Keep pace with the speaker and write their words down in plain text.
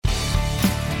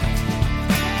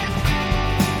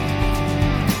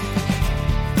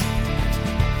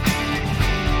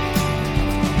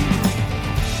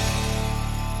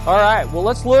All right, well,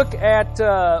 let's look at,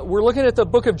 we're looking at the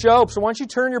book of Job. So why don't you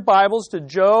turn your Bibles to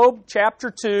Job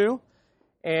chapter 2.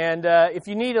 And if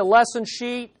you need a lesson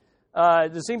sheet,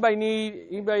 does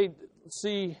anybody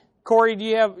see, Corey, do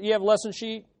you have a lesson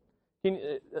sheet?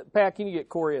 Pat, can you get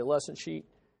Corey a lesson sheet?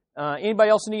 Anybody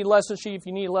else need a lesson sheet? If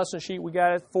you need a lesson sheet, we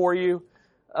got it for you.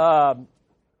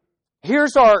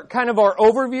 Here's our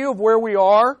overview of where we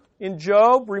are in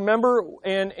Job. Remember,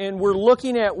 and we're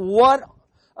looking at what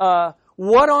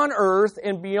on earth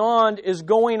and beyond is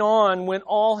going on when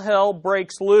all hell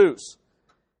breaks loose.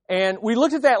 And we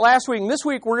looked at that last week, and this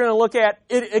week we're going to look at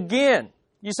it again.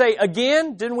 You say,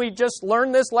 again? Didn't we just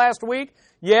learn this last week?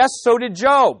 Yes, so did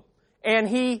Job. And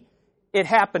it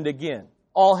happened again.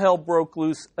 All hell broke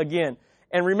loose again.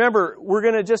 And remember, we're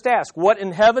going to just ask, what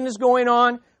in heaven is going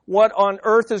on? What on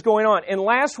earth is going on? And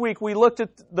last week we looked at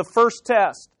the first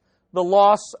test, the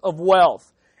loss of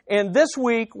wealth. And this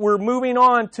week, we're moving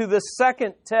on to the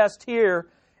second test here,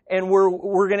 and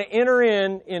we're going to enter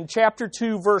in chapter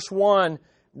 2, verse 1,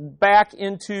 back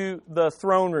into the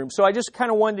throne room. So I just kind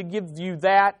of wanted to give you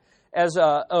that as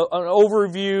an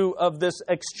overview of this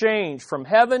exchange from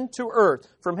heaven to earth,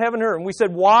 from heaven to earth. And we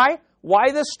said, why?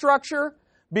 Why this structure?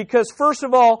 Because first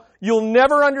of all, you'll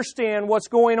never understand what's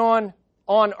going on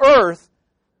earth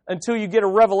until you get a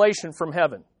revelation from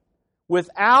heaven.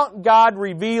 Without God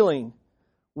revealing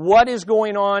what is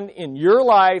going on in your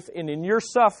life and in your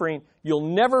suffering,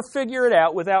 you'll never figure it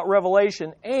out without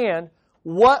revelation. And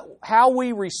how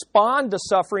we respond to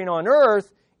suffering on earth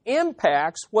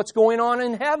impacts what's going on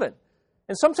in heaven.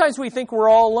 And sometimes we think we're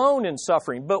all alone in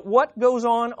suffering, but what goes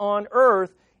on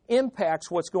earth impacts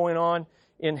what's going on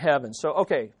in heaven. So,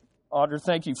 okay, Audra,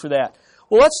 thank you for that.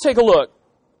 Well, let's take a look.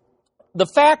 The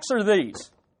facts are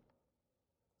these.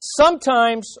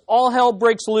 Sometimes all hell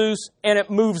breaks loose and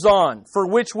it moves on, for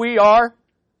which we are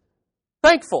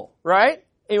thankful, right?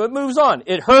 It moves on.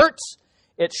 It hurts,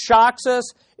 it shocks us,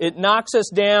 it knocks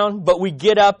us down, but we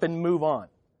get up and move on.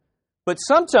 But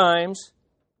sometimes,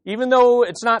 even though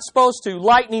it's not supposed to,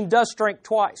 lightning does strike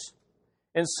twice.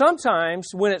 And sometimes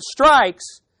when it strikes,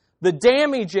 the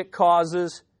damage it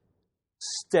causes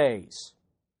stays.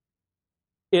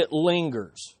 It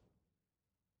lingers.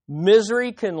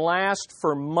 Misery can last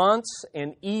for months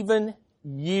and even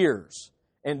years.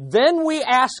 And then we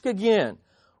ask again,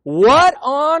 what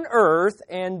on earth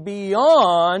and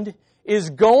beyond is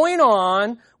going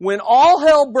on when all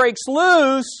hell breaks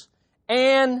loose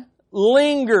and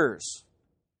lingers?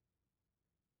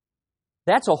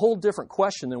 That's a whole different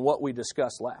question than what we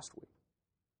discussed last week.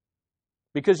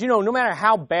 Because, no matter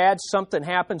how bad something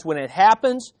happens, when it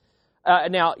happens,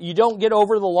 now, you don't get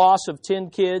over the loss of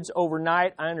 10 kids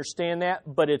overnight. I understand that,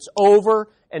 but it's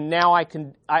over, and now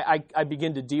I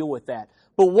begin to deal with that.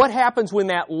 But what happens when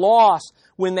that loss,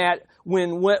 when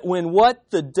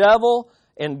what the devil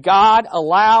and God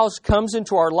allows comes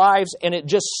into our lives, and it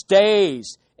just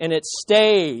stays, and it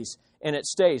stays, and it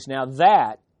stays? Now,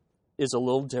 that is a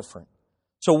little different.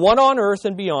 So what on earth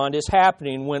and beyond is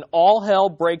happening when all hell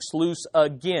breaks loose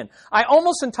again? I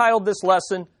almost entitled this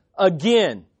lesson,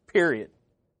 Again. Period.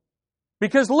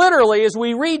 Because literally, as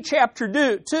we read chapter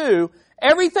 2,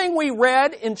 everything we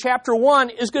read in chapter 1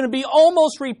 is going to be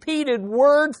almost repeated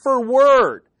word for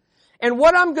word. And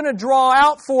what I'm going to draw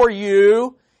out for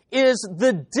you is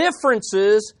the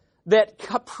differences that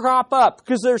crop up,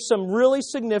 because there's some really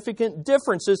significant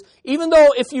differences, even though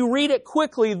if you read it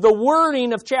quickly, the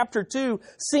wording of chapter 2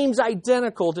 seems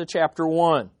identical to chapter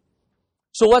 1.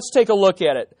 So let's take a look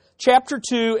at it. Chapter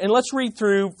 2, and let's read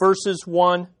through verses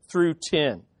 1 through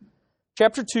 10.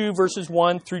 Chapter 2, verses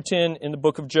 1 through 10 in the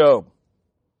book of Job.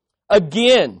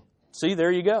 Again, see, there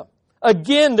you go.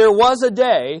 Again, there was a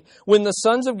day when the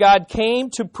sons of God came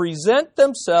to present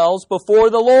themselves before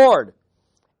the Lord.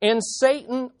 And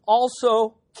Satan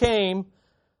also came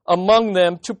among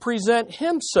them to present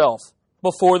himself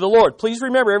before the Lord. Please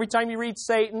remember, every time you read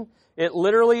Satan, it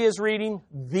literally is reading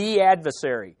the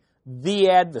adversary,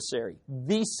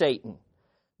 the Satan.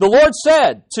 The Lord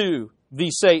said to the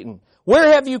Satan,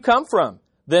 "Where have you come from?"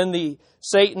 Then the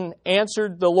Satan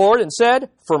answered the Lord and said,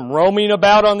 "From roaming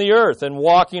about on the earth and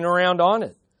walking around on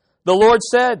it." The Lord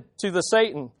said to the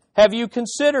Satan, "Have you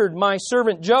considered my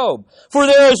servant Job? For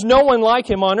there is no one like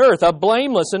him on earth, a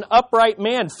blameless and upright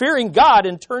man, fearing God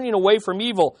and turning away from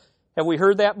evil." Have we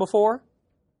heard that before?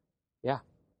 Yeah.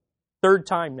 Third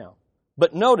time now.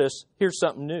 But notice, here's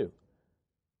something new.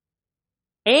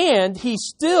 And he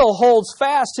still holds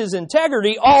fast his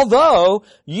integrity, although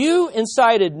you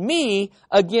incited me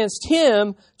against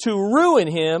him to ruin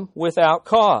him without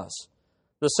cause.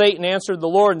 The Satan answered the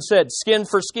Lord and said, "Skin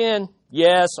for skin,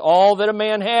 yes, all that a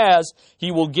man has,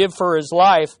 he will give for his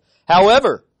life.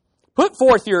 However, Put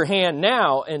forth your hand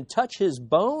now and touch his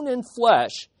bone and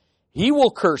flesh. He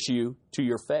will curse you to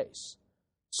your face.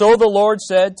 So the Lord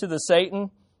said to the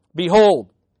Satan,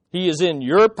 Behold, he is in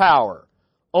your power.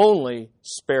 Only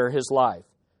spare his life.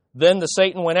 Then the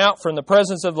Satan went out from the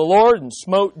presence of the Lord and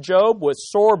smote Job with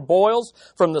sore boils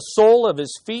from the sole of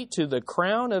his feet to the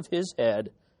crown of his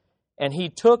head. And he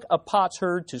took a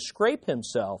potsherd to scrape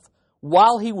himself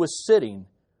while he was sitting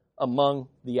among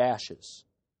the ashes.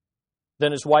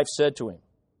 Then his wife said to him,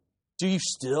 Do you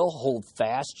still hold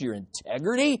fast your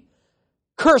integrity?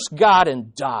 Curse God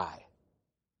and die.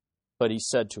 But he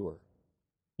said to her,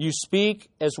 You speak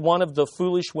as one of the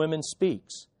foolish women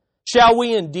speaks. Shall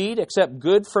we indeed accept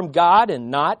good from God and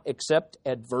not accept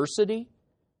adversity?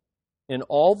 In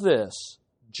all this,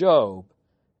 Job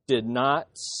did not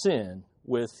sin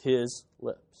with his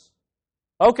lips.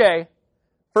 Okay,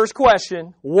 first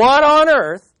question. What on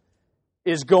earth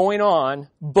is going on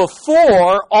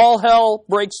before all hell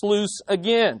breaks loose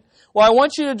again? Well, I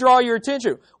want you to draw your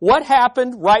attention. What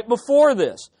happened right before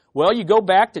this? Well, you go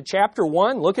back to chapter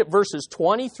 1, look at verses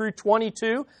 20 through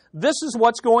 22. This is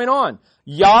what's going on.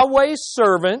 Yahweh's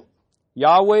servant,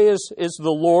 Yahweh is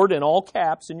the Lord in all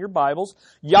caps in your Bibles.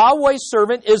 Yahweh's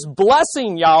servant is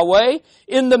blessing Yahweh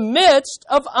in the midst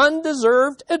of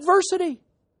undeserved adversity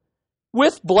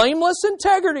with blameless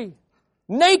integrity.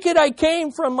 Naked I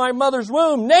came from my mother's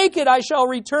womb. Naked I shall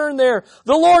return there.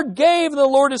 The Lord gave, the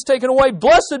Lord has taken away.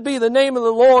 Blessed be the name of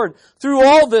the Lord. Through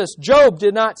all this, Job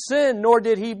did not sin, nor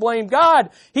did he blame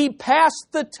God. He passed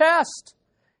the test.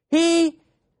 He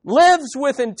lives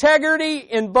with integrity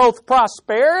in both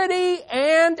prosperity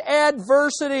and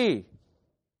adversity.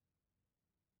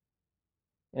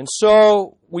 And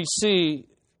so we see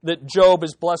that Job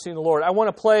is blessing the Lord. I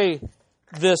want to play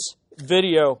this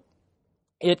video.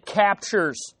 It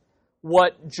captures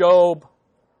what Job,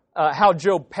 how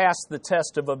Job passed the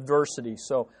test of adversity.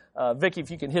 So, Vicki, if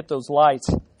you can hit those lights,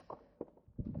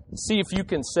 see if you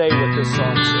can say what this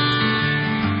song says.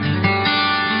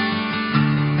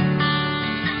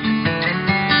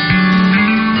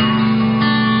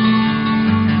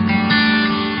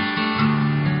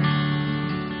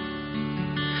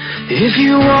 If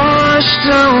you washed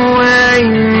away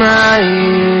my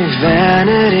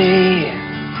vanity,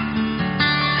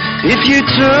 if you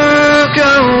took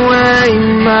away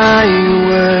my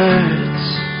words,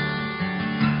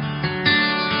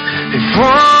 if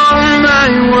all my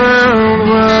world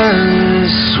was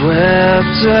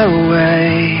swept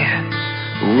away,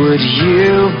 would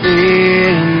you be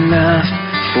enough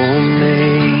for me?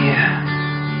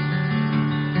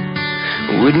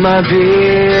 Would my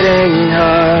beating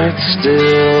heart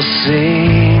still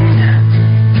sing?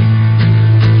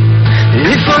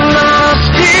 If I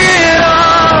lost it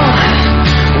all,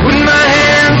 would my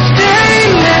hands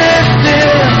stay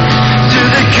lifted to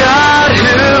the God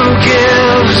who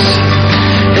gives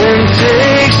and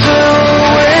takes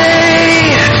away?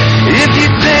 If you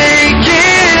take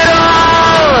it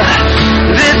all,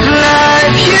 this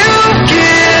life you've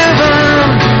given,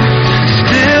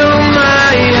 still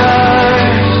my heart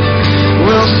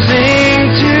will sing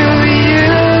to you.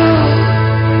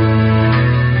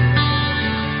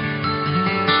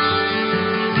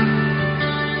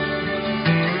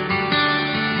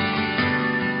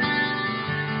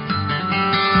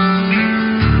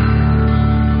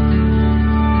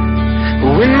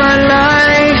 When my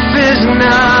life is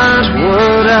not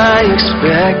what I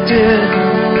expected,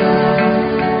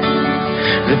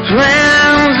 the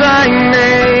plans I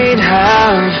made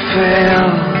have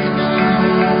failed.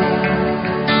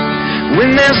 When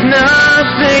there's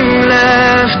nothing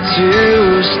left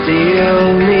to steal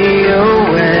me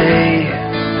away,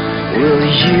 will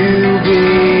you be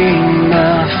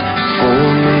enough for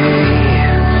me?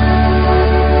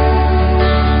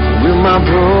 Will my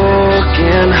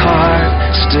broken heart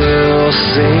still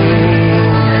sing?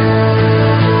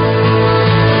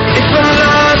 If I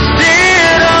lost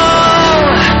it all,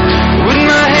 would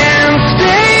my hands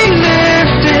stay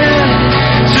lifted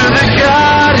to the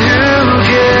God who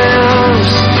gives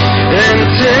and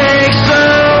takes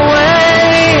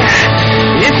away?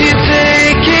 If you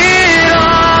take it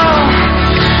all,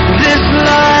 this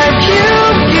life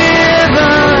you've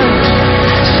given,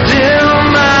 still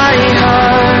my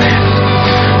heart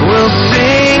will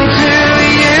sing to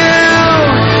you.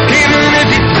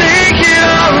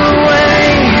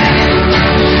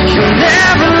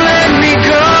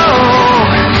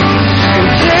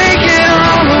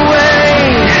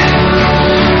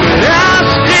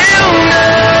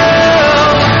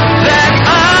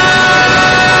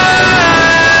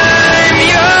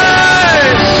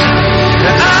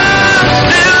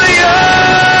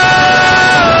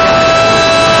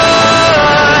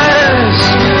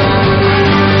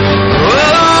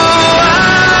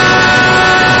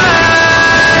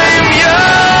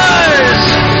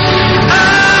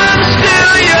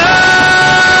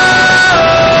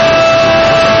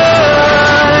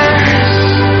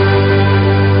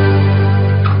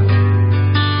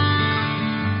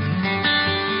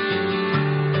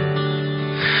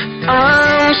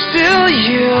 still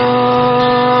yours.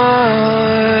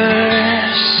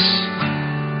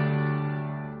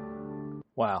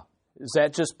 Wow. Is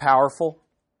that just powerful?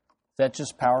 Is that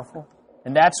just powerful?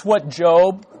 And that's what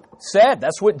Job said.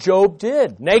 That's what Job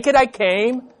did. Naked I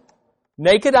came,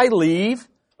 naked I leave,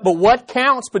 but what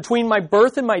counts between my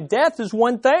birth and my death is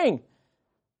one thing.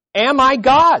 Am I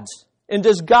God's? And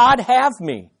does God have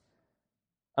me?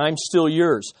 I'm still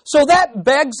yours. So that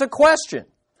begs a question.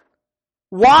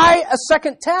 Why a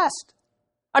second test?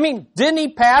 I mean, didn't he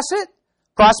pass it?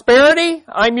 Prosperity,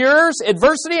 I'm yours.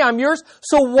 Adversity, I'm yours.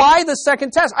 So why the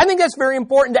second test? I think that's very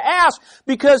important to ask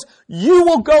because you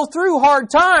will go through hard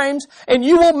times and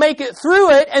you will make it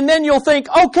through it and then you'll think,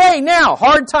 okay, now,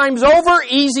 hard time's over,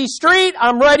 easy street,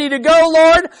 I'm ready to go,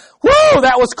 Lord. Woo,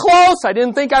 that was close. I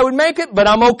didn't think I would make it, but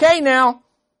I'm okay now.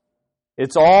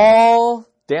 It's all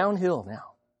downhill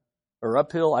now. Or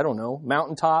uphill, I don't know,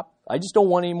 mountaintop. I just don't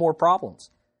want any more problems.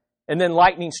 And then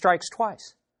lightning strikes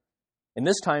twice. And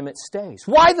this time it stays.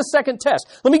 Why the second test?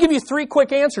 Let me give you 3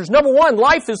 quick answers. Number 1,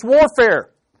 life is warfare.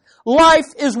 Life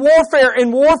is warfare,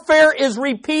 and warfare is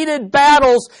repeated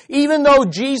battles, even though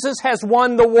Jesus has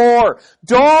won the war.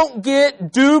 Don't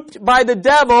get duped by the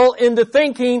devil into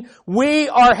thinking we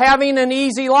are having an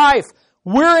easy life.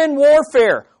 We're in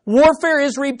warfare. Warfare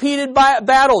is repeated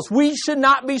battles. We should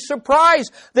not be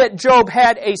surprised that Job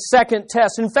had a second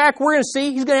test. In fact, we're going to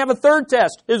see he's going to have a third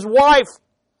test, his wife.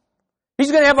 He's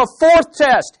going to have a fourth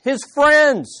test, his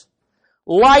friends.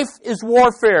 Life is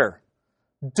warfare.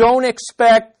 Don't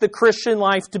expect the Christian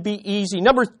life to be easy.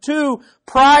 Number 2,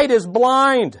 pride is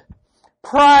blind.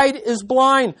 Pride is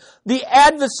blind. The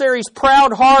adversary's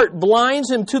proud heart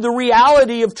blinds him to the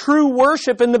reality of true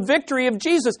worship and the victory of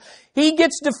Jesus. He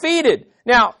gets defeated.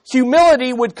 Now,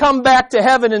 humility would come back to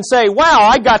heaven and say, wow,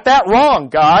 I got that wrong,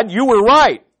 God. You were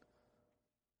right.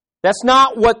 That's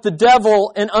not what the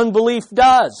devil and unbelief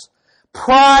does.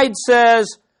 Pride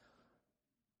says,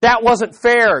 that wasn't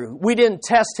fair. We didn't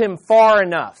test him far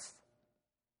enough.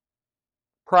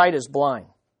 Pride is blind.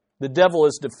 The devil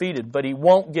is defeated, but he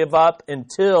won't give up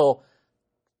until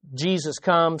Jesus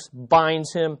comes,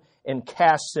 binds him, and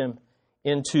casts him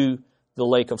into the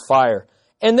lake of fire.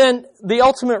 And then the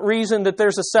ultimate reason that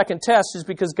there's a second test is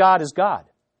because God is God.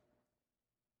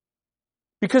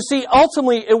 Because see,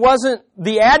 ultimately, it wasn't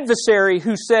the adversary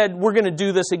who said, we're going to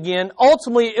do this again.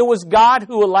 Ultimately, it was God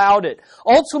who allowed it.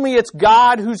 Ultimately, it's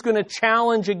God who's going to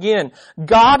challenge again.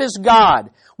 God is God.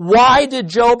 Why did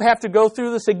Job have to go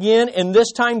through this again, and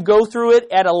this time go through it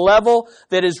at a level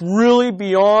that is really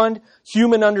beyond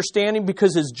human understanding?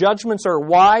 Because his judgments are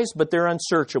wise, but they're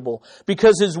unsearchable.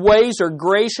 Because his ways are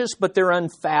gracious, but they're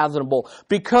unfathomable.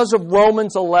 Because of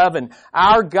Romans 11,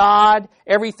 our God,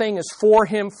 everything is for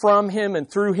Him, from Him, and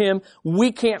through Him.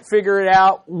 We can't figure it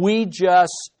out. We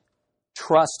just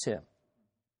trust Him.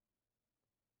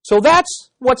 So that's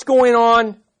what's going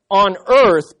on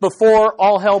earth before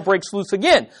all hell breaks loose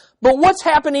again. But what's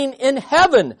happening in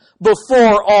heaven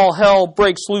before all hell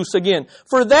breaks loose again?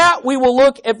 For that, we will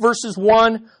look at verses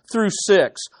 1 through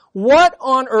 6. What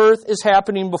on earth is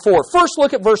happening before? First,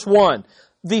 look at verse 1.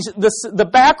 The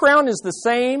background is the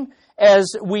same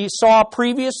as we saw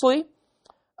previously.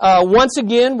 Once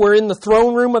again, we're in the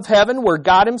throne room of heaven where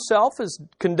God Himself is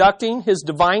conducting His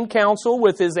divine counsel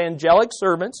with His angelic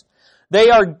servants. They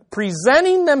are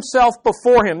presenting themselves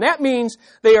before Him. That means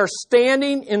they are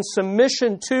standing in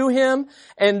submission to Him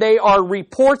and they are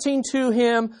reporting to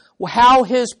Him how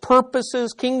His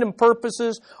purposes, kingdom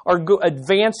purposes, are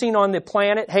advancing on the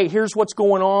planet. Hey, here's what's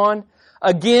going on.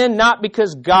 Again, not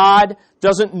because God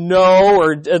doesn't know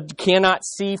or cannot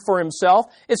see for Himself.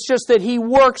 It's just that He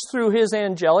works through His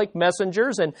angelic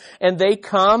messengers and they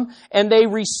come and they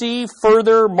receive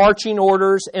further marching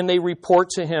orders and they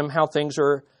report to Him how things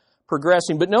are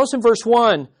progressing. But notice in verse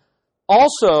 1,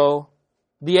 also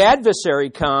the adversary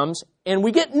comes and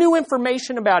we get new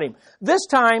information about him. This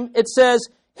time it says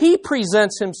he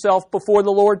presents himself before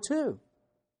the Lord too.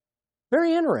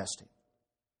 Very interesting.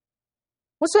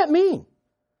 What's that mean?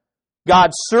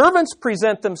 God's servants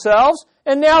present themselves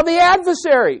and now the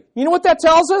adversary. You know what that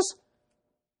tells us?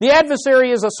 The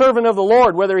adversary is a servant of the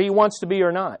Lord whether he wants to be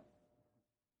or not.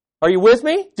 Are you with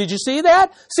me? Did you see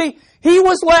that? See, he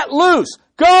was let loose.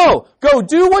 Go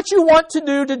do what you want to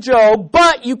do to Job,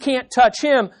 but you can't touch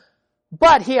him.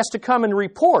 But he has to come and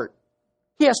report.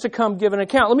 He has to come give an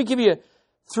account. Let me give you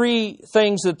 3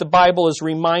 things that the Bible is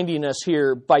reminding us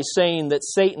here by saying that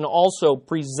Satan also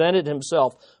presented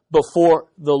himself before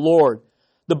the Lord.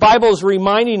 The Bible is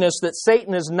reminding us that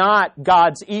Satan is not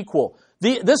God's equal.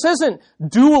 This isn't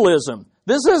dualism.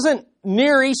 This isn't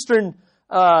Near Eastern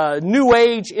New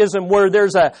Ageism where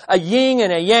there's a yin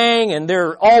and a yang and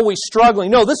they're always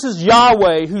struggling. No, this is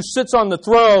Yahweh who sits on the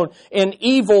throne and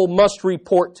evil must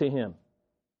report to Him.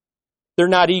 They're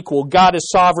not equal. God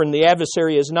is sovereign. The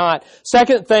adversary is not.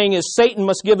 Second thing is Satan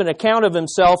must give an account of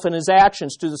himself and his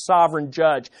actions to the sovereign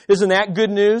judge. Isn't that good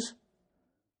news?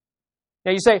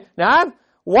 Now you say,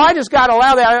 why does God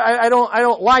allow that? I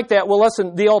don't like that. Well,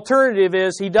 listen, the alternative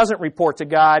is He doesn't report to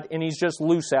God and He's just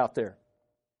loose out there.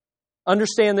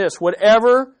 Understand this.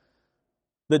 Whatever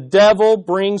the devil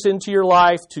brings into your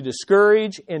life to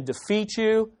discourage and defeat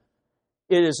you,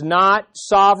 it is not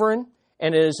sovereign.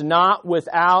 And it is not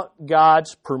without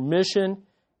God's permission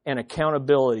and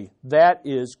accountability. That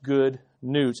is good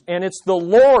news. And it's the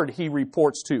Lord He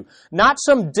reports to. Not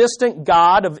some distant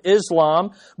God of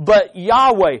Islam, but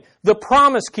Yahweh, the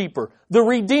promise keeper, the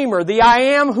Redeemer, the I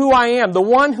am who I am, the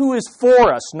one who is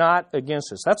for us, not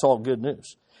against us. That's all good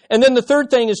news. And then the third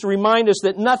thing is to remind us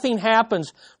that nothing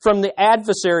happens from the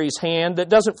adversary's hand that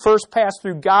doesn't first pass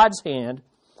through God's hand,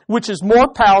 which is more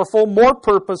powerful, more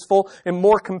purposeful, and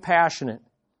more compassionate.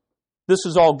 This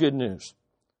is all good news.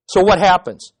 So what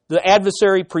happens? The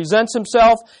adversary presents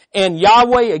himself, and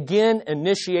Yahweh again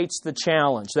initiates the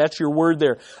challenge. That's your word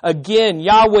there. Again,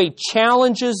 Yahweh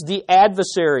challenges the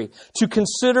adversary to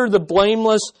consider the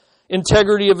blameless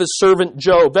integrity of his servant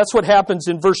Job. That's what happens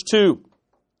in verse 2.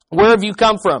 Where have you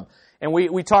come from? And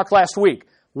we talked last week.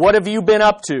 What have you been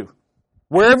up to?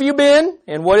 Where have you been,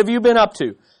 and what have you been up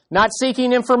to? Not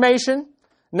seeking information,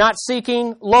 not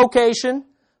seeking location,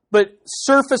 but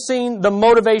surfacing the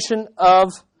motivation of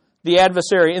the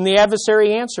adversary. And the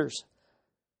adversary answers.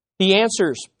 He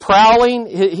answers, prowling,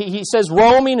 he says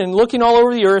roaming and looking all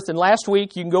over the earth. And last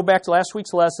week, you can go back to last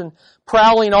week's lesson,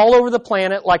 prowling all over the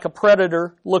planet like a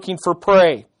predator looking for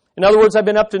prey. In other words, I've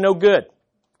been up to no good.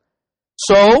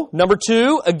 So, number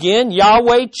 2, again,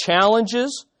 Yahweh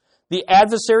challenges the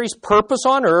adversary's purpose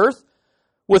on earth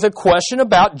with a question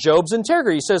about Job's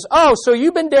integrity. He says, so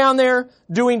you've been down there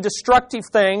doing destructive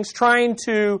things, trying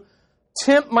to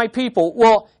tempt my people.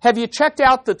 Well, have you checked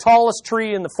out the tallest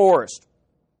tree in the forest?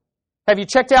 Have you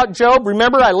checked out Job?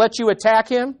 Remember, I let you attack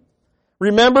him?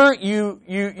 Remember,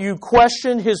 you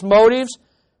questioned his motives?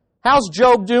 How's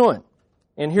Job doing?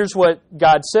 And here's what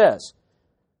God says.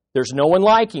 There's no one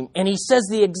like him. And He says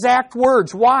the exact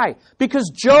words. Why? Because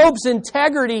Job's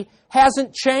integrity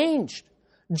hasn't changed.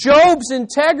 Job's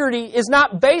integrity is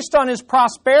not based on his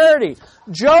prosperity.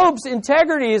 Job's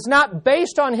integrity is not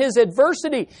based on his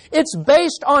adversity. It's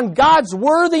based on God's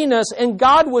worthiness, and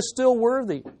God was still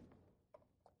worthy.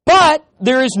 But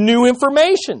there is new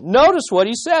information. Notice what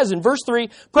he says in verse 3,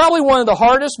 probably one of the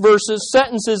hardest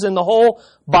sentences in the whole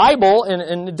Bible,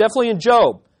 and definitely in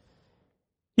Job.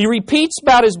 He repeats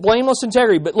about his blameless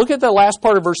integrity, but look at the last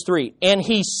part of verse 3. And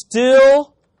he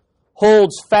still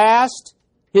holds fast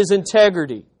his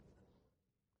integrity.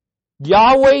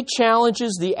 Yahweh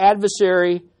challenges the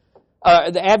adversary's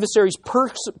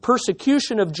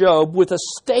persecution of Job with a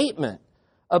statement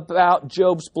about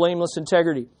Job's blameless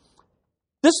integrity.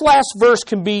 This last verse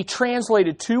can be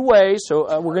translated 2 ways,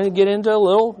 so we're going to get into a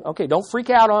little, don't freak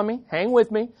out on me, hang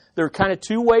with me. There are kind of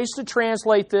 2 ways to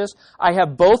translate this. I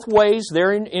have both ways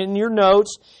there in your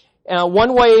notes.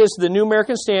 One way is the New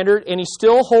American Standard, and he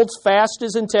still holds fast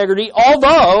his integrity,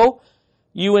 although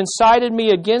you incited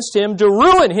me against him to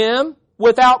ruin him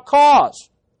without cause.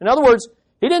 In other words,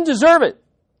 he didn't deserve it.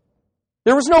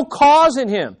 There was no cause in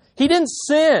him. He didn't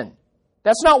sin.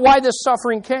 That's not why this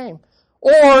suffering came.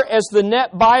 Or, as the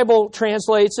Net Bible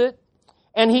translates it,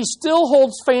 and he still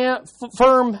holds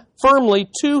firmly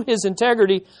to his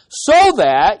integrity, so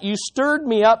that you stirred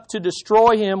me up to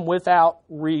destroy him without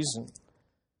reason.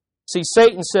 See,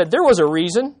 Satan said there was a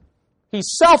reason. He's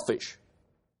selfish.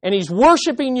 And he's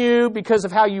worshiping you because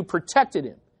of how you protected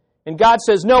him. And God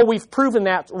says, no, we've proven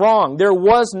that wrong. There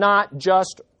was not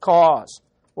just cause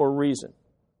or reason.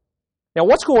 Now,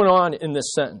 what's going on in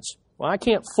this sentence? Well, I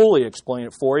can't fully explain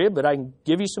it for you, but I can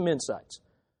give you some insights.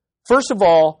 First of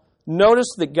all,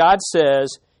 notice that God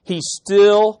says He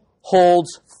still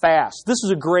holds fast. This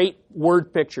is a great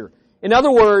word picture. In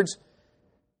other words,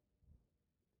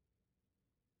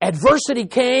 adversity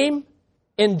came,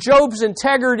 and Job's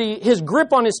integrity, his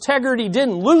grip on his integrity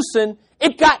didn't loosen,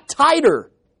 it got tighter.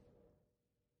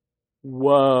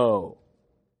 Whoa.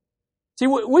 See,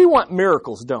 we want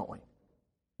miracles, don't we?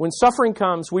 When suffering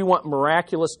comes, we want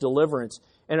miraculous deliverance.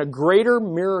 And a greater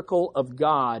miracle of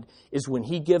God is when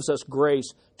He gives us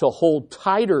grace to hold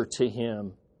tighter to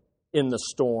Him in the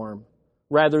storm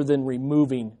rather than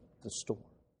removing the storm.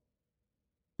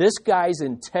 This guy's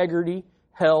integrity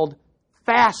held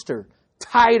faster,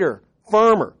 tighter,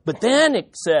 firmer. But then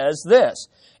it says this,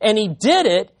 and he did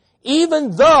it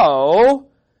even though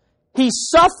he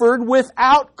suffered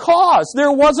without cause.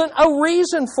 There wasn't a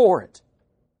reason for it.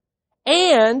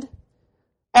 And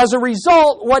as a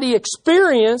result, what he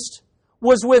experienced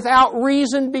was without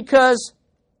reason because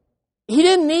he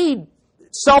didn't need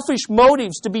selfish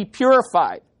motives to be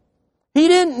purified. He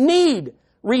didn't need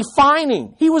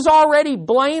refining. He was already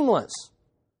blameless.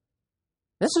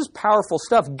 This is powerful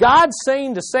stuff. God's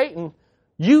saying to Satan,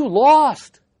 you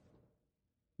lost.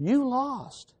 You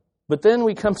lost. But then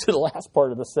we come to the last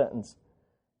part of the sentence.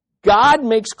 God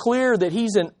makes clear that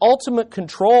He's in ultimate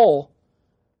control.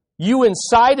 You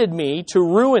incited me to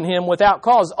ruin him without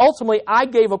cause. Ultimately, I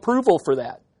gave approval for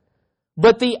that.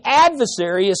 But the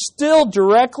adversary is still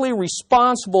directly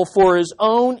responsible for his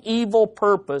own evil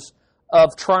purpose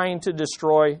of trying to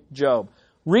destroy Job.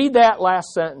 Read that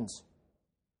last sentence.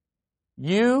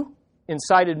 You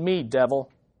incited me, devil.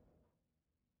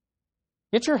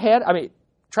 Try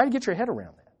to get your head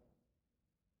around that.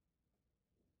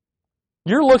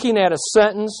 You're looking at a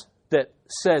sentence that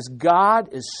says God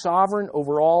is sovereign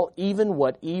over all, even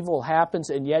what evil happens,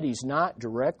 and yet He's not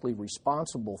directly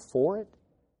responsible for it.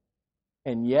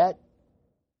 And yet,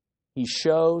 He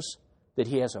shows that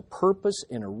He has a purpose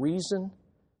and a reason,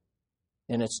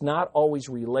 and it's not always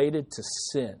related to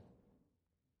sin.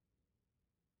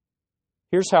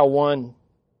 Here's how one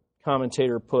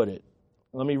commentator put it.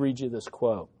 Let me read you this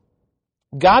quote.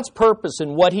 God's purpose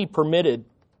in what He permitted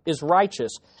is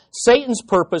righteous. Satan's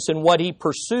purpose in what he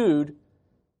pursued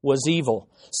was evil.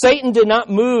 Satan did not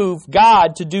move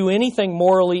God to do anything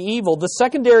morally evil. The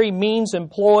secondary means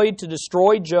employed to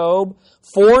destroy Job,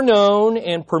 foreknown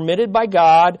and permitted by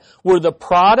God, were the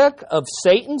product of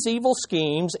Satan's evil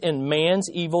schemes and man's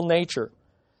evil nature.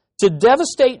 To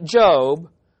devastate Job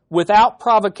without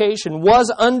provocation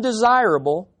was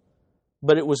undesirable,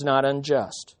 but it was not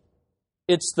unjust.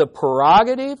 It's the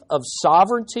prerogative of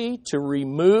sovereignty to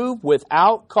remove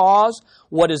without cause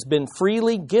what has been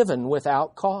freely given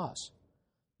without cause.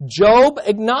 Job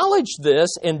acknowledged this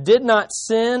and did not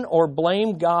sin or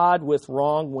blame God with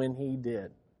wrong when he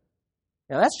did.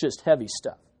 Now that's just heavy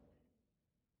stuff.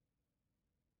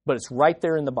 But it's right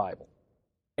there in the Bible.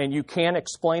 And you can't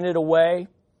explain it away.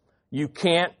 You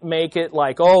can't make it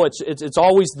like, oh, it's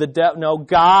always the devil. No,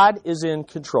 God is in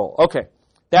control. Okay,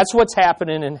 that's what's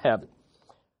happening in heaven.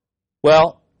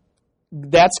 Well,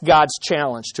 that's God's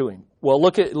challenge to him. Well,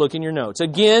 look in your notes.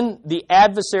 Again, the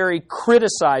adversary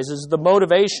criticizes the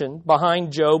motivation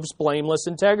behind Job's blameless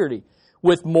integrity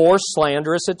with more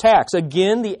slanderous attacks.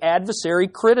 Again, the adversary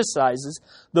criticizes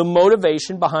the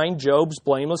motivation behind Job's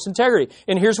blameless integrity.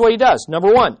 And here's what he does.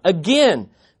 Number one, again,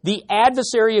 the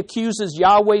adversary accuses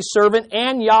Yahweh's servant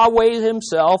and Yahweh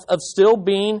himself of still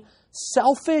being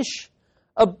selfish.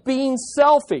 Of being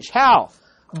selfish. How?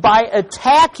 By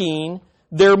attacking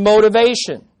their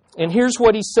motivation. And here's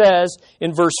what he says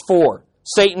in verse 4.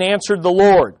 Satan answered the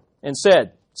Lord and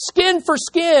said, skin for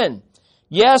skin.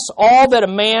 Yes, all that a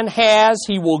man has,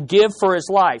 he will give for his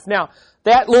life. Now,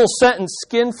 that little sentence,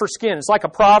 skin for skin, it's like a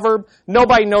proverb.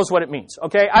 Nobody knows what it means,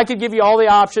 okay? I could give you all the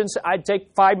options. I'd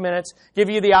take 5 minutes, give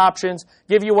you the options,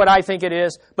 give you what I think it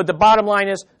is. But the bottom line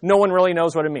is, no one really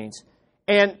knows what it means.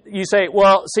 And you say,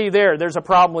 well, see there's a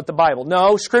problem with the Bible.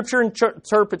 No, Scripture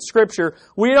interprets Scripture.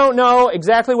 We don't know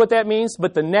exactly what that means,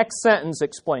 but the next sentence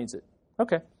explains it.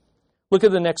 Okay. Look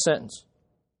at the next sentence.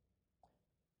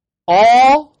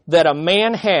 All that a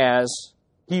man has,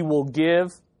 he will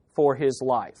give for his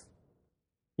life.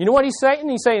 You know what he's saying?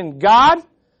 He's saying, God,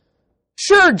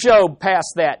 sure Job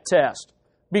passed that test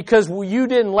because you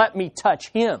didn't let me touch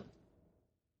him.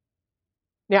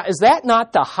 Now, is that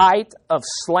not the height of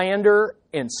slander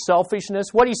and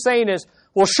selfishness? What he's saying is,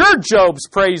 well, sure, Job's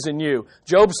praising you.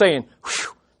 Job's saying,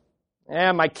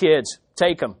 my kids,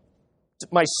 take them.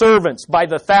 My servants, by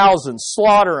the thousands,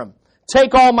 slaughter them.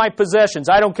 Take all my possessions.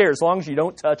 I don't care. As long as you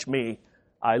don't touch me,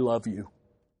 I love you.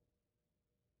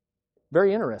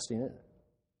 Very interesting, isn't it?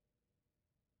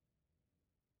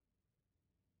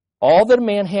 All that a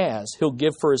man has, he'll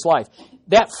give for his life.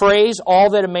 That phrase,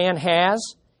 all that a man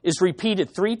has, is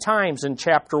repeated 3 times in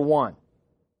chapter 1.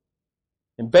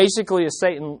 And basically,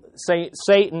 Satan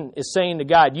is saying to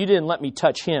God, you didn't let me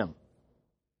touch him.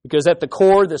 Because at the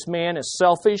core, this man is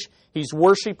selfish. He's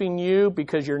worshiping you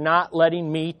because you're not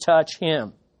letting me touch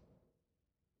him.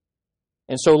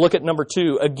 And so look at number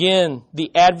 2. Again,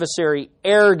 the adversary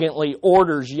arrogantly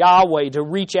orders Yahweh to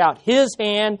reach out his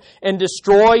hand and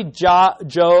destroy Job's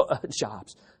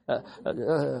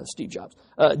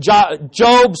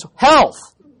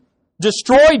health.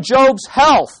 Destroy Job's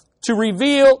health to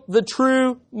reveal the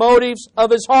true motives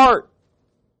of his heart.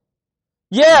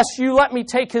 Yes, you let me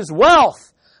take his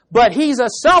wealth, but he's a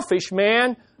selfish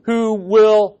man who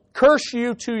will curse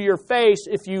you to your face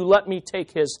if you let me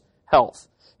take his health.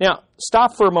 Now,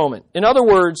 stop for a moment. In other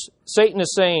words, Satan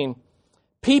is saying,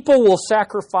 people will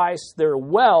sacrifice their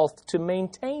wealth to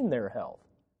maintain their health.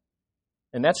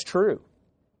 And that's true.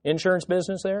 Insurance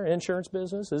business there, insurance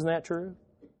business, isn't that true?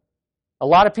 A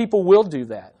lot of people will do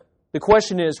that. The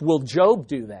question is, will Job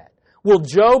do that? Will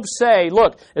Job say,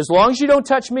 look, as long as you don't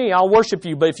touch me, I'll worship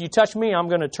you, but if you touch me, I'm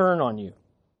going to turn on you?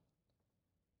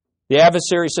 The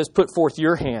adversary says, put forth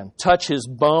your hand, touch his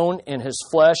bone and his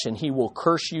flesh, and he will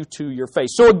curse you to your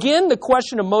face. So again, the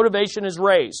question of motivation is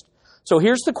raised. So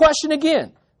here's the question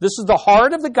again. This is the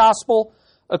heart of the gospel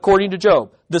according to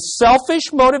Job. The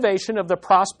selfish motivation of the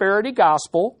prosperity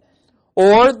gospel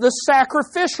or the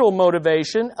sacrificial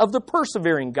motivation of the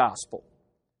persevering gospel.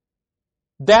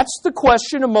 That's the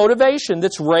question of motivation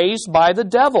that's raised by the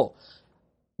devil.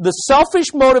 The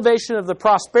selfish motivation of the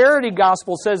prosperity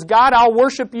gospel says, God, I'll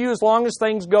worship you as long as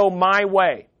things go my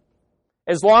way.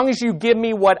 As long as you give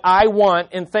me what I want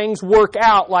and things work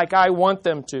out like I want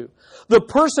them to. The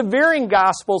persevering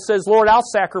gospel says, Lord, I'll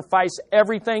sacrifice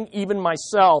everything, even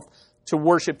myself, to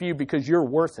worship you because you're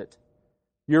worth it.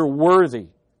 You're worthy.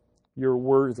 You're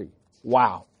worthy.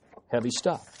 Wow. Heavy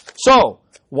stuff. So,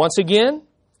 once again,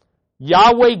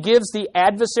 Yahweh gives the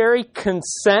adversary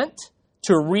consent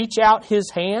to reach out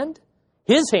his hand,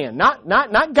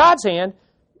 not God's hand.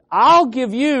 I'll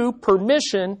give you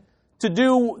permission to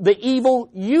do the evil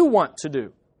you want to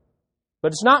do.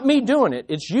 But it's not me doing it,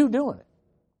 it's you doing it.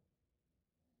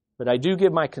 But I do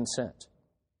give my consent.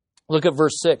 Look at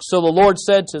verse 6. So the Lord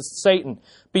said to Satan,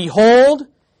 behold,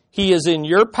 he is in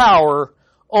your power,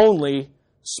 only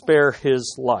spare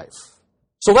his life.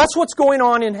 So that's what's going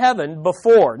on in heaven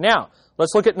before. Now,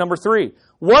 let's look at number 3.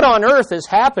 What on earth is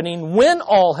happening when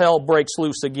all hell breaks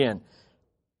loose again?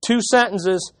 2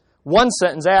 sentences. One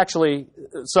sentence actually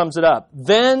sums it up.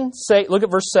 Then look at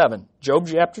verse 7. Job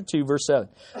chapter 2, verse 7.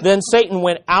 Then Satan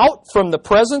went out from the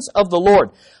presence of the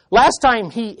Lord. Last time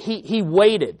he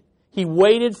waited. He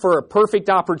waited for a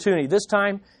perfect opportunity. This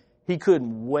time he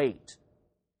couldn't wait.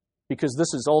 Because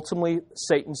this is ultimately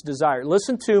Satan's desire.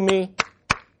 Listen to me.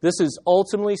 This is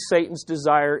ultimately Satan's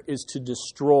desire is to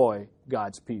destroy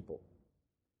God's people.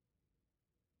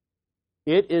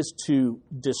 It is to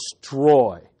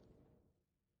destroy,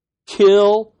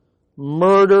 kill,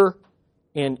 murder,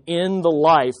 and end the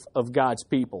life of God's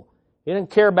people. He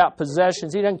doesn't care about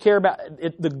possessions. He doesn't care about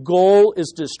it. The goal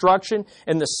is destruction.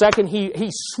 And the second, he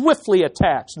swiftly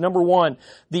attacks. Number 1,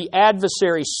 the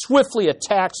adversary swiftly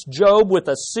attacks Job with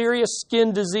a serious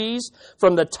skin disease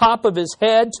from the top of his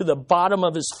head to the bottom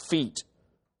of his feet.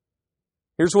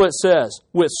 Here's what it says.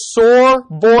 With sore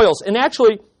boils. And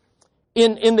actually,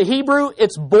 in the Hebrew,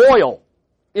 it's boil.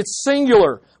 It's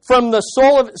singular. From the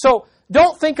soul of... So,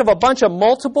 don't think of a bunch of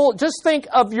multiple. Just think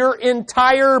of your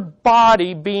entire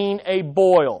body being a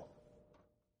boil.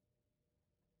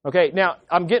 Okay, now,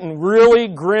 I'm getting really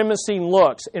grimacing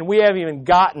looks, and we haven't even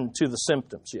gotten to the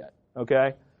symptoms yet.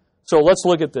 Okay? So, let's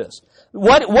look at this.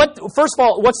 First of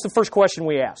all, what's the first question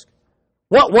we ask?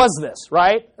 What was this,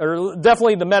 right? Or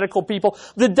definitely the medical people.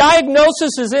 The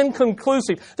diagnosis is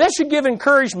inconclusive. That should give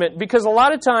encouragement, because a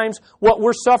lot of times, what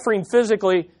we're suffering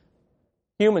physically,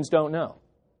 humans don't know.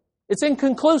 It's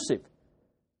inconclusive.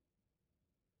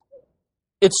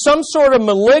 It's some sort of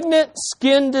malignant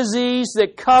skin disease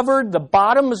that covered the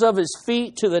bottoms of his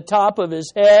feet to the top of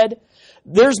his head.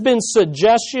 There's been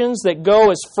suggestions that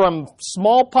go as from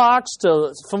smallpox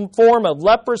to some form of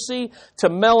leprosy to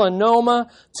melanoma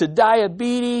to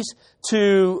diabetes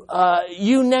to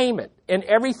you name it, and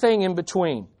everything in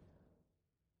between.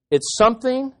 It's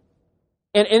something,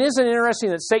 and isn't it interesting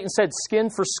that Satan said skin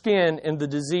for skin and the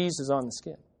disease is on the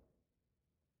skin?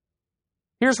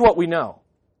 Here's what we know.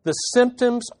 The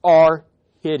symptoms are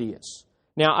hideous.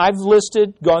 Now, I've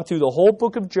gone through the whole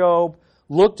book of Job,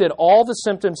 looked at all the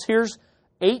symptoms. Here's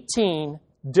 18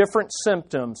 different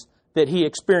symptoms that he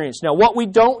experienced. Now, what we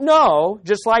don't know,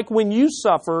 just like when you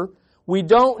suffer, we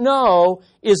don't know,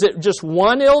 is it just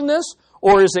one illness,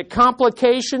 or is it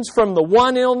complications from the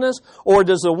one illness, or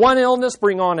does the one illness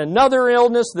bring on another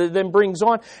illness that then brings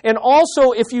on? And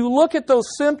also, if you look at those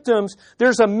symptoms,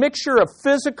 there's a mixture of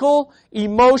physical,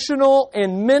 emotional,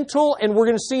 and mental, and we're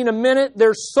going to see in a minute,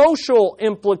 there's social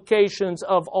implications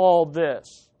of all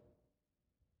this.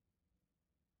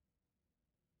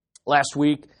 Last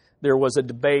week, there was a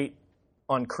debate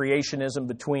on creationism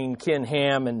between Ken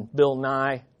Ham and Bill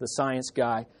Nye, the science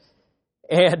guy.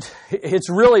 And it's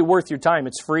really worth your time.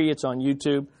 It's free. It's on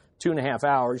YouTube. 2.5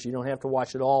 hours. You don't have to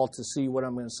watch it all to see what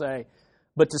I'm going to say.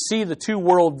 but to see the two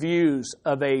worldviews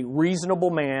of a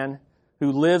reasonable man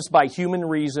who lives by human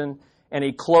reason and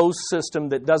a closed system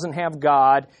that doesn't have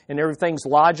God and everything's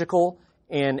logical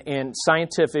and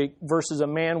scientific versus a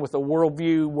man with a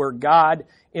worldview where God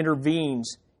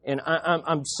intervenes. And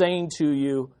I'm saying to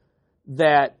you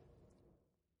that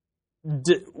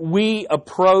we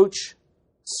approach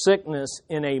sickness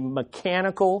in a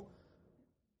mechanical,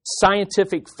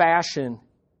 scientific fashion.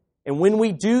 And when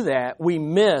we do that, we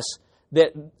miss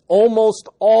that almost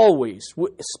always,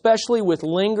 especially with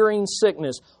lingering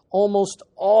sickness, almost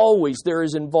always there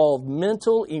is involved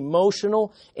mental,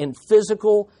 emotional, and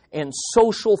physical and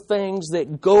social things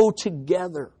that go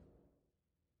together.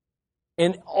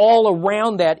 And all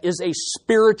around that is a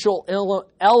spiritual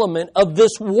element of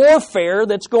this warfare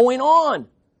that's going on.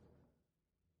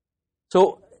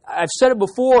 So I've said it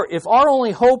before, if our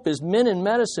only hope is men in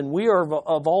medicine, we are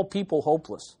of all people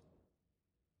hopeless.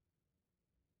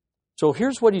 So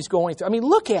here's what he's going through. I mean,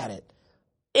 look at it.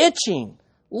 Itching,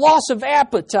 loss of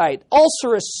appetite,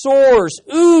 ulcerous sores,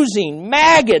 oozing,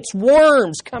 maggots,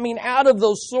 worms coming out of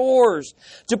those sores,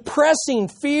 depressing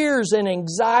fears and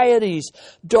anxieties,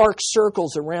 dark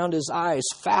circles around his eyes,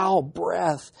 foul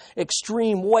breath,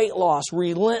 extreme weight loss,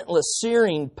 relentless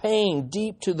searing pain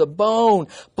deep to the bone,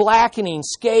 blackening,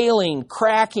 scaling,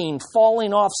 cracking,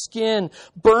 falling off skin,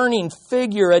 burning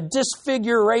figure, a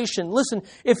disfiguration. Listen,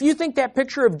 if you think that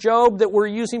picture of Job that we're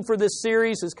using for this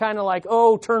series is kind of like,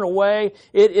 oh, turn away,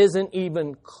 it isn't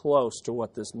even close to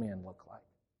what this man looked like.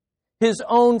 His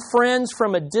own friends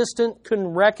from a distance couldn't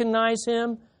recognize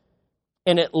him,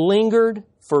 and it lingered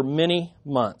for many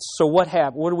months. So what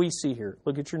happened? What do we see here?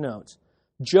 Look at your notes.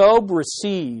 Job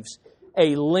receives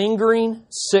a lingering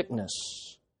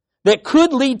sickness that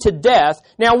could lead to death.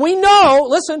 Now we know,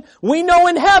 listen, we know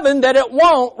in heaven that it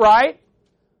won't, right?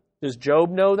 Does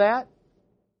Job know that?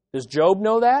 Does Job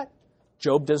know that?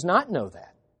 Job does not know that.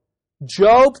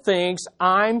 Job thinks,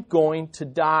 I'm going to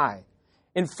die.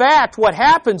 In fact, what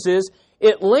happens is,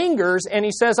 it lingers and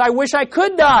he says, I wish I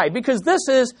could die because this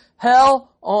is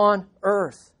hell on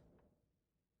earth.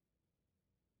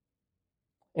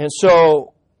 And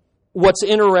so, what's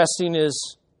interesting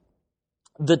is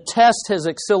the test has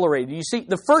accelerated. You see,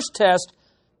 the first test,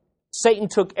 Satan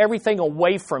took everything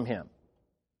away from him.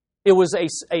 It was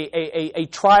a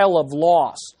trial of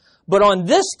loss. But on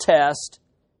this test,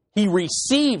 he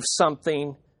receives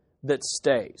something that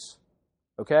stays.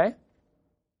 Okay?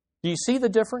 Do you see the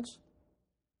difference?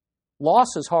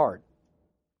 Loss is hard.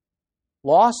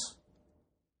 Loss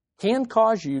can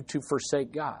cause you to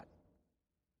forsake God.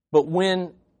 But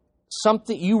when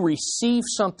you receive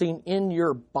something in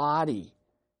your body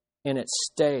and it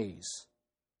stays,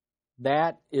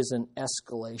 that is an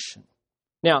escalation.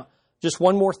 Now, just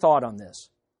one more thought on this.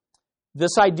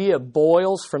 This idea of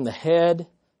boils from the head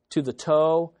to the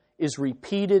toe is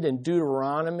repeated in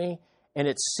Deuteronomy, and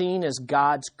it's seen as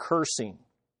God's cursing.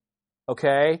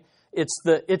 Okay? It's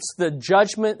the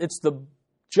judgment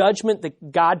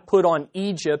that God put on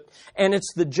Egypt, and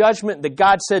it's the judgment that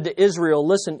God said to Israel,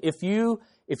 listen, if you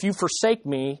forsake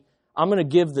me, I'm going to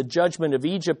give the judgment of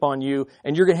Egypt on you,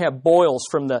 and you're going to have boils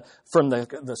from the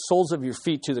soles of your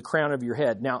feet to the crown of your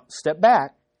head. Now, step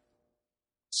back.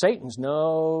 Satan's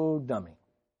no dummy.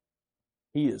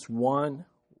 He is one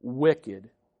wicked,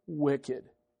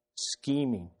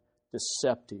 scheming,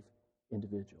 deceptive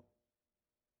individual.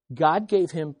 God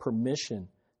gave him permission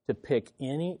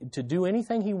to do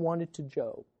anything he wanted to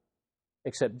Job,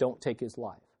 except don't take his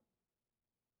life.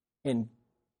 And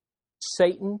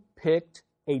Satan picked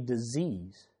a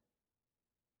disease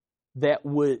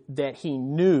that he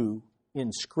knew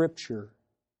in Scripture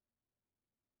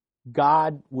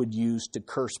God would use to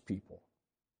curse people.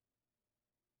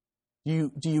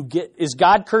 Is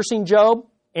God cursing Job?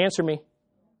 Answer me.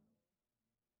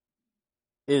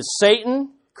 Is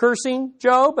Satan cursing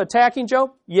Job, attacking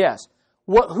Job? Yes.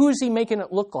 Who is he making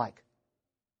it look like?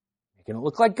 Making it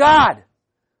look like God.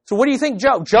 So what do you think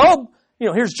Job?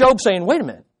 Here's Job saying, wait a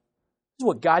minute. This is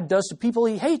what God does to people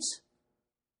he hates.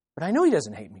 But I know he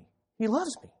doesn't hate me. He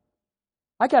loves me.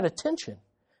 I got attention.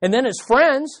 And then his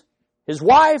friends, his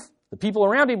wife, the people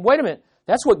around him, wait a minute.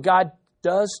 That's what God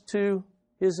does to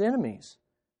his enemies.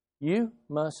 You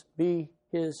must be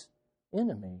his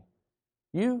enemy.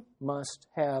 You must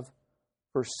have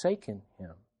forsaken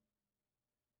him.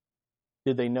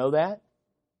 Did they know that?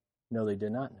 No, they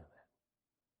did not know that.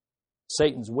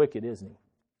 Satan's wicked, isn't he?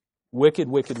 Wicked.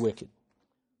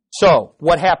 So,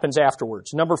 what happens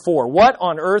afterwards? Number 4, what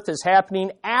on earth is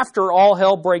happening after all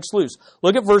hell breaks loose?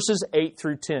 Look at verses 8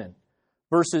 through 10.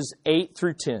 Verses 8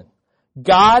 through 10.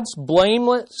 God's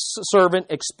blameless servant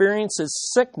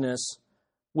experiences sickness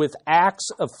with acts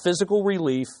of physical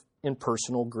relief in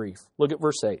personal grief. Look at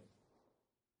verse 8.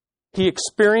 He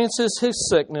experiences his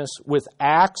sickness with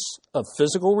acts of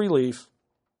physical relief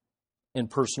in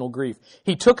personal grief.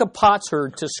 He took a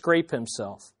potsherd to scrape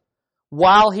himself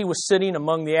while he was sitting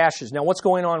among the ashes. Now, what's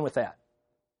going on with that?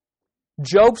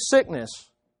 Job's sickness,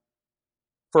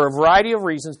 for a variety of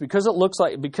reasons, because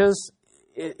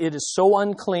it is so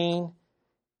unclean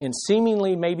and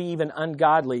seemingly maybe even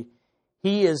ungodly,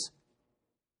 he is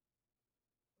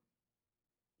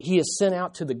sent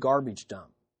out to the garbage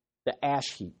dump, the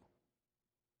ash heap.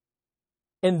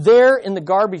 And there in the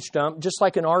garbage dump, just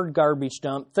like in our garbage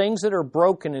dump, things that are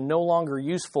broken and no longer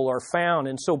useful are found.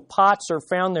 And so pots are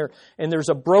found there, and there's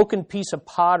a broken piece of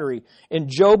pottery. And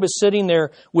Job is sitting there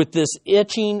with this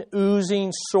itching,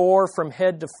 oozing sore from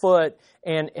head to foot.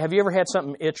 And have you ever had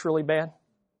something itch really bad?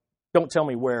 Don't tell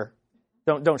me where.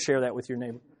 Don't share that with your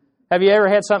neighbor. Have you ever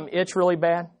had something itch really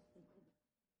bad?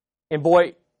 And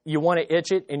boy, you want to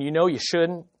itch it, and you know you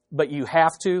shouldn't, but you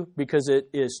have to because it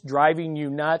is driving you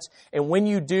nuts. And when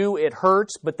you do, it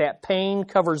hurts, but that pain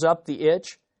covers up the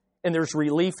itch, and there's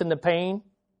relief in the pain.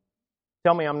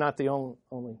 Tell me I'm not the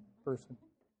only person.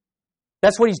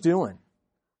 That's what he's doing.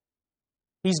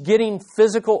 He's getting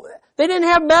physical. They didn't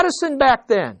have medicine back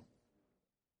then.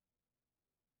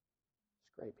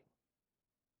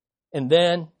 And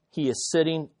then he is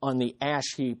sitting on the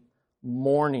ash heap,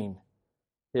 mourning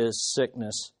his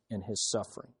sickness and his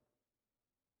suffering.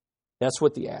 That's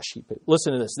what the ash heap is.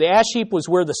 Listen to this. The ash heap was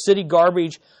where the city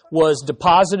garbage was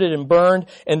deposited and burned,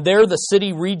 and there the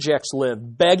city rejects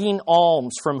lived, begging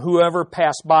alms from whoever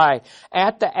passed by.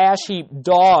 At the ash heap,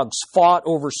 dogs fought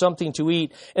over something to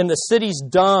eat, and the city's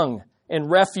dung and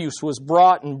refuse was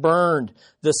brought and burned.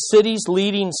 The city's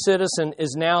leading citizen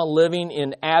is now living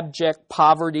in abject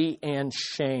poverty and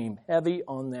shame. Heavy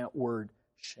on that word,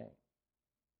 shame.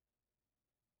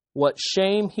 What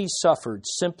shame he suffered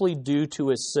simply due to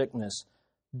his sickness,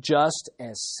 just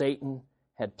as Satan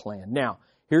had planned. Now,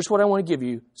 here's what I want to give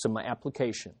you, some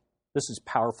application. This is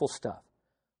powerful stuff.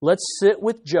 Let's sit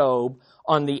with Job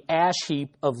on the ash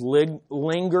heap of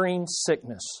lingering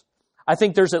sickness. I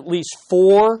think there's at least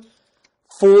four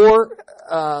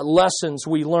lessons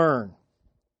we learn.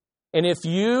 And if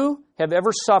you have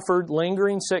ever suffered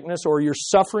lingering sickness, or you're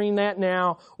suffering that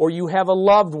now, or you have a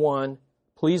loved one,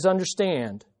 please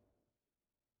understand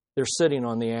they're sitting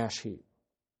on the ash heap.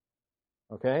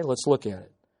 Okay, let's look at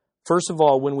it. First of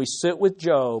all, when we sit with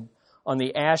Job on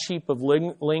the ash heap of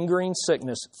lingering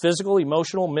sickness, physical,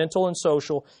 emotional, mental, and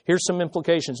social, here's some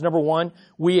implications. Number one,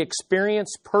 we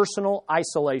experience personal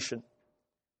isolation.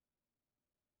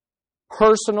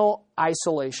 Personal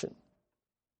isolation.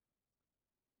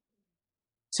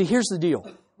 See, here's the deal.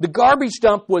 The garbage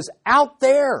dump was out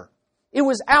there. It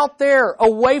was out there,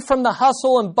 away from the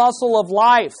hustle and bustle of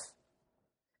life.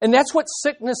 And that's what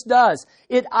sickness does.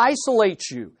 It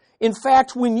isolates you. In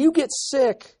fact, when you get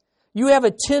sick, you have a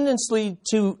tendency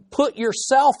to put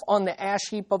yourself on the ash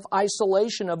heap of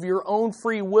isolation of your own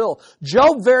free will.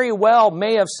 Job very well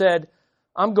may have said,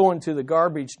 I'm going to the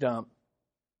garbage dump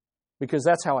because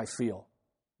that's how I feel.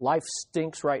 Life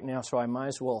stinks right now, so I might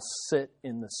as well sit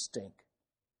in the stink.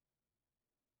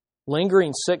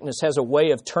 Lingering sickness has a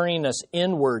way of turning us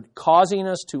inward, causing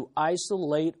us to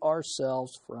isolate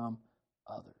ourselves from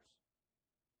others.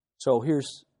 So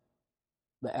here's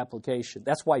the application.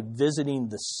 That's why visiting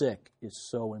the sick is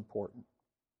so important.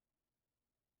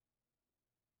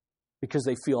 Because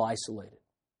they feel isolated.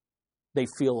 They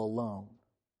feel alone.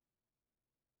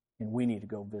 And we need to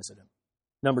go visit them.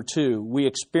 Number two, we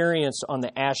experience on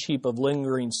the ash heap of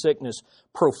lingering sickness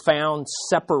profound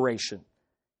separation.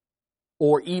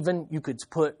 Or even, you could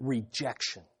put,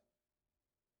 rejection.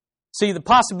 See, the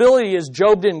possibility is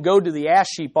Job didn't go to the ash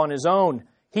heap on his own.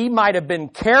 He might have been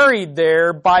carried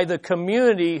there by the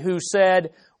community who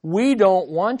said, we don't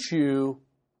want you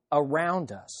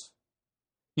around us.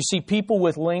 You see, people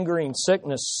with lingering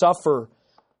sickness suffer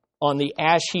on the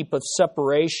ash heap of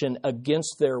separation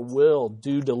against their will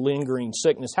due to lingering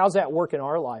sickness. How's that work in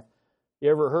our life?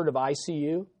 You ever heard of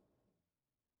ICU?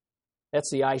 That's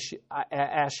the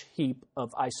ash heap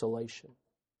of isolation,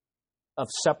 of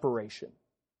separation,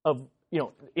 of,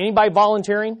 anybody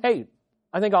volunteering? Hey,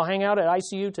 I think I'll hang out at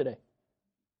ICU today.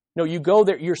 No, you go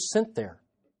there, you're sent there.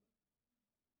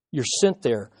 You're sent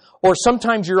there. Or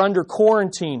sometimes you're under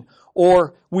quarantine,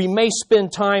 or we may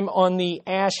spend time on the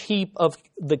ash heap of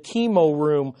the chemo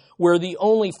room where the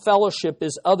only fellowship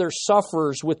is other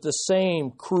sufferers with the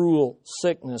same cruel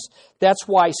sickness. That's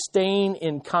why staying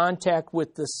in contact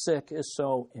with the sick is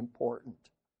so important.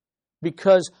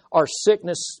 Because our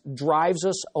sickness drives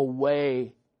us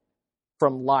away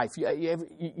from life.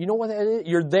 You know what that is?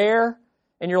 You're there,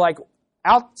 and you're like,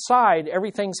 outside,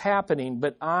 everything's happening,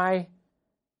 but I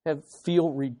feel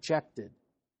rejected.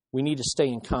 We need to stay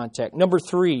in contact. Number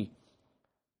 3,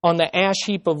 on the ash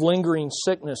heap of lingering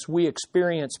sickness, we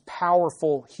experience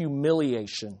powerful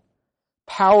humiliation.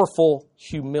 Powerful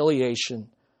humiliation.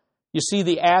 You see,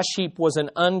 the ash heap was an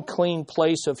unclean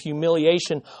place of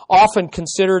humiliation, often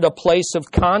considered a place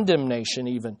of condemnation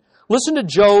even. Listen to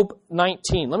Job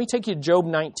 19. Let me take you to Job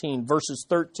 19, verses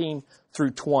 13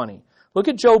 through 20. Look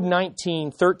at Job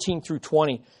 19, 13 through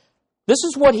 20. This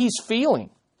is what he's feeling.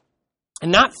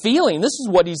 And not feeling, this is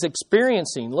what he's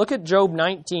experiencing. Look at Job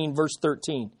 19, verse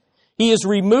 13. He has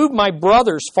removed my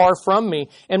brothers far from me,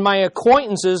 and my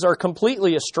acquaintances are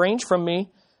completely estranged from me.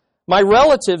 My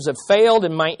relatives have failed,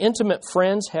 and my intimate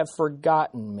friends have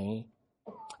forgotten me.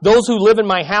 Those who live in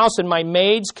my house and my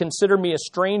maids consider me a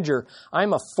stranger.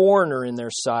 I'm a foreigner in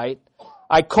their sight.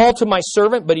 I call to my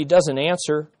servant, but he doesn't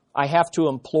answer. I have to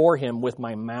implore him with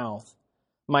my mouth.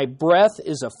 My breath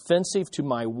is offensive to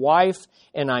my wife,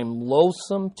 and I'm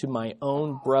loathsome to my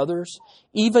own brothers.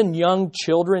 Even young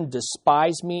children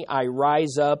despise me. I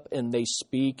rise up, and they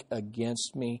speak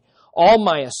against me. All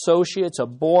my associates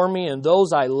abhor me, and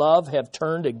those I love have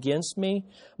turned against me.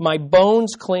 My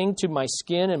bones cling to my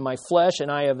skin and my flesh,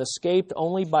 and I have escaped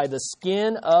only by the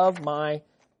skin of my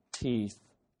teeth.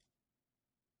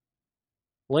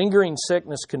 Lingering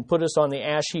sickness can put us on the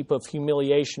ash heap of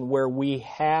humiliation where we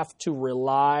have to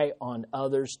rely on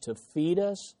others to feed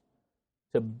us,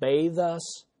 to bathe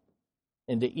us,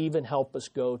 and to even help us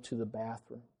go to the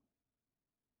bathroom.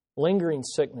 Lingering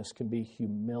sickness can be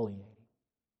humiliating.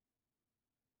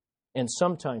 And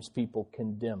sometimes people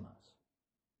condemn us,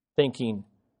 thinking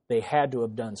they had to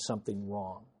have done something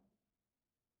wrong.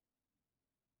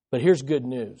 But here's good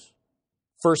news.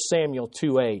 1 Samuel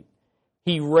 2:8.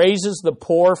 He raises the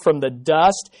poor from the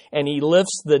dust, and he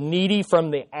lifts the needy from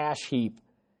the ash heap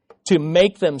to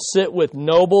make them sit with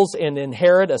nobles and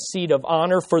inherit a seat of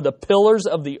honor. For the pillars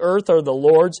of the earth are the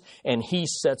Lord's, and he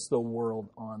sets the world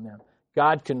on them.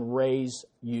 God can raise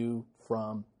you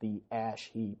from the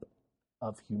ash heap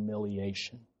of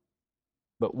humiliation,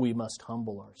 but we must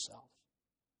humble ourselves.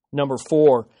 Number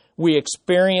 4, we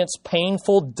experience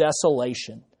painful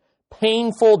desolation.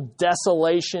 Painful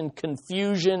desolation,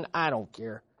 confusion, I don't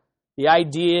care. The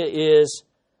idea is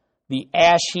the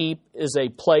ash heap is a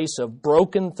place of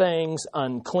broken things,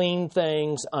 unclean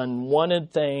things,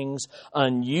 unwanted things,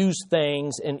 unused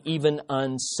things, and even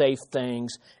unsafe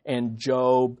things. And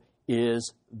Job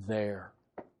is there.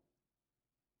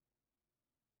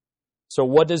 So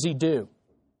what does he do?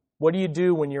 What do you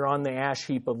do when you're on the ash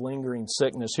heap of lingering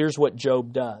sickness? Here's what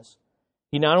Job does.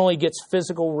 He not only gets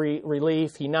physical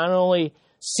relief, he not only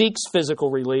seeks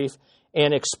physical relief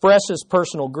and expresses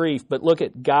personal grief, but look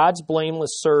at God's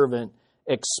blameless servant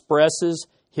expresses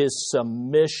his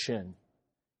submission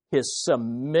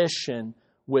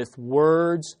with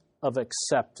words of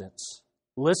acceptance.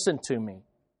 Listen to me.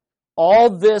 All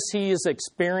this he is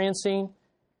experiencing,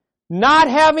 not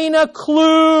having a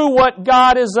clue what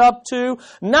God is up to,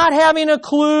 not having a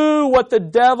clue what the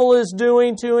devil is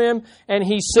doing to him, and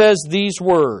he says these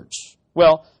words.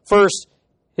 Well, first,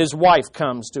 his wife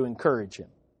comes to encourage him.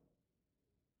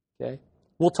 Okay?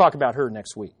 We'll talk about her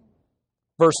next week.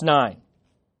 Verse 9.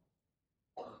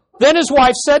 Then his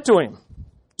wife said to him,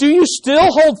 "Do you still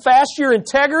hold fast your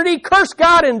integrity? Curse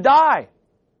God and die."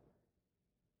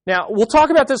 Now, we'll talk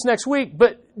about this next week,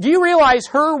 but do you realize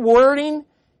her wording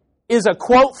is a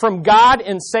quote from God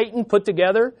and Satan put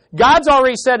together? God's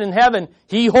already said in heaven,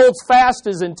 he holds fast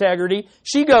his integrity.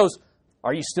 She goes,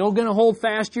 are you still going to hold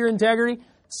fast your integrity?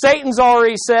 Satan's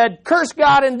already said, curse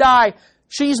God and die.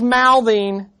 She's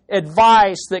mouthing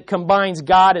advice that combines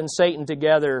God and Satan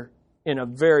together in a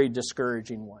very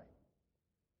discouraging way.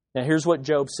 Now here's what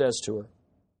Job says to her.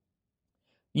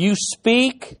 You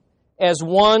speak as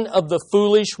one of the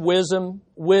foolish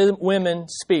women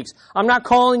speaks. I'm not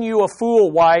calling you a fool,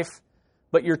 wife,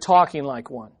 but you're talking like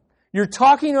one. You're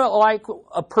talking like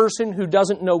a person who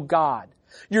doesn't know God.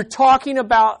 You're talking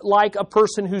about like a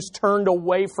person who's turned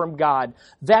away from God.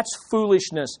 That's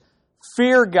foolishness.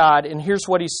 Fear God. And here's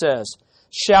what he says.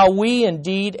 Shall we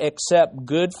indeed accept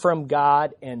good from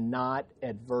God and not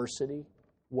adversity?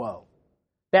 Whoa.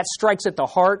 That strikes at the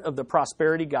heart of the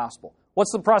prosperity gospel.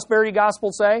 What's the prosperity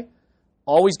gospel say?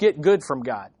 Always get good from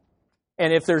God.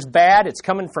 And if there's bad, it's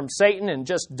coming from Satan, and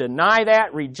just deny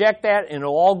that, reject that, and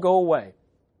it'll all go away.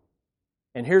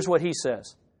 And here's what he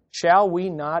says. Shall we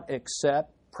not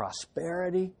accept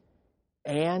prosperity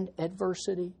and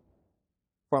adversity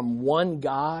from one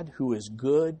God who is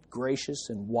good, gracious,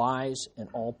 and wise, and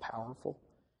all-powerful?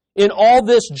 In all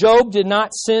this, Job did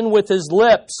not sin with his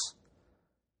lips.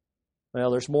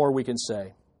 Well, there's more we can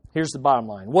say. Here's the bottom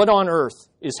line. What on earth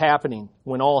is happening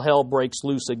when all hell breaks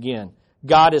loose again?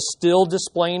 God is still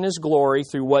displaying His glory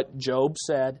through what Job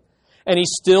said, and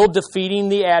He's still defeating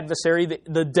the adversary.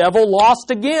 The devil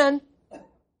lost again,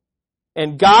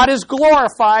 and God is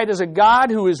glorified as a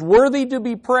God who is worthy to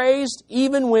be praised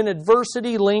even when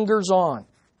adversity lingers on.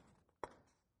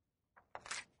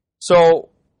 So,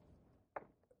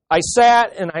 I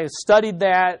sat and I studied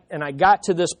that, and I got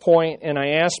to this point, and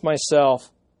I asked myself,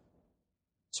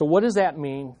 so what does that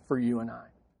mean for you and I?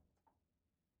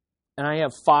 And I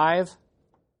have 5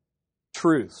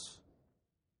 truths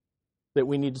that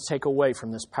we need to take away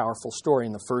from this powerful story.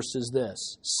 And the first is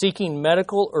this: seeking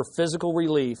medical or physical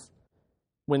relief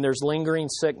when there's lingering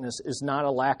sickness is not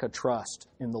a lack of trust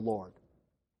in the Lord.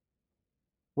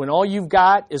 When all you've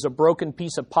got is a broken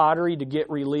piece of pottery to get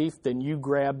relief, then you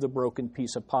grab the broken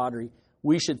piece of pottery.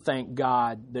 We should thank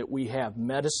God that we have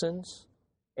medicines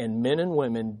and men and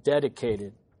women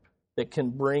dedicated that can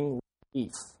bring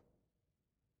relief.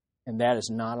 And that is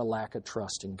not a lack of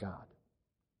trust in God.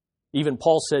 Even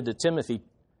Paul said to Timothy,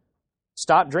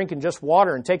 stop drinking just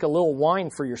water and take a little wine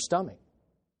for your stomach.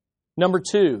 Number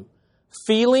 2,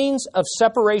 feelings of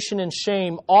separation and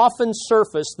shame often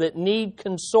surface that need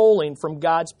consoling from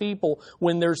God's people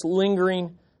when there's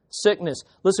lingering sickness.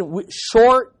 Listen,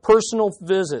 short personal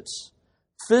visits,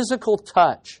 physical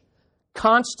touch,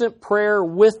 constant prayer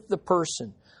with the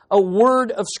person, a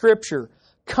word of Scripture,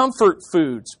 comfort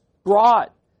foods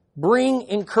bring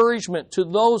encouragement to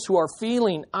those who are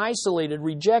feeling isolated,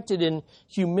 rejected, and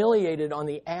humiliated on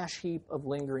the ash heap of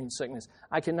lingering sickness.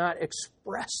 I cannot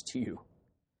express to you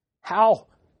how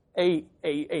a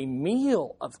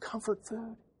meal of comfort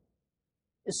food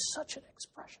is such an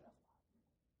expression of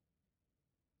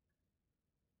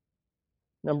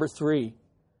love. Number 3,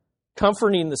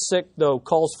 comforting the sick, though,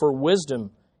 calls for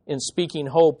wisdom in speaking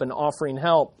hope and offering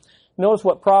help. Notice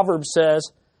what Proverbs says: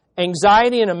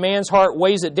 anxiety in a man's heart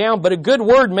weighs it down, but a good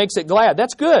word makes it glad.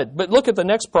 That's good. But look at the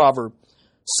next proverb.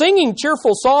 Singing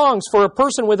cheerful songs for a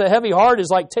person with a heavy heart is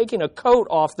like taking a coat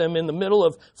off them in the middle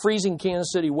of freezing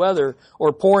Kansas City weather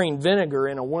or pouring vinegar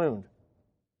in a wound.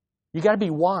 You got to be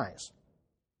wise.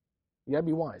 You got to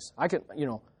be wise. I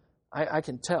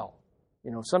can tell.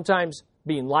 Sometimes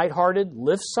being lighthearted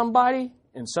lifts somebody,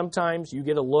 and sometimes you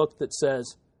get a look that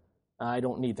says, I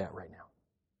don't need that right now.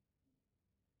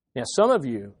 Now, some of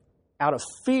you, out of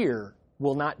fear,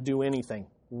 will not do anything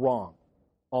wrong.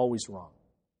 Always wrong.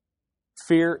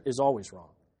 Fear is always wrong.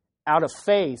 Out of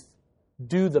faith,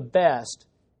 do the best,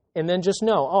 and then just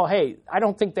know, oh, hey, I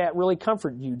don't think that really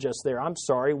comforted you just there. I'm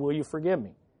sorry. Will you forgive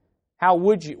me? How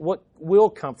would you? What will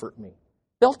comfort me?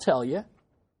 They'll tell you.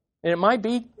 And it might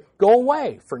be, go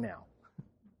away for now.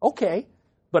 Okay,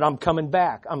 but I'm coming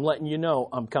back. I'm letting you know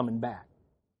I'm coming back.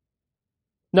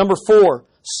 Number 4,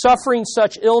 suffering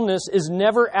such illness is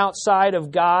never outside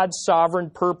of God's sovereign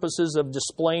purposes of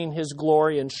displaying His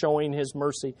glory and showing His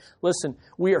mercy. Listen,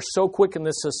 we are so quick in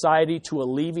this society to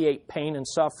alleviate pain and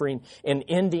suffering and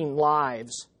ending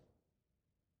lives.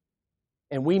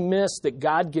 And we miss that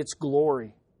God gets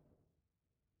glory.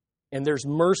 And there's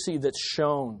mercy that's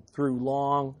shown through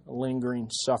long, lingering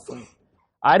suffering.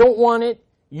 I don't want it.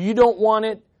 You don't want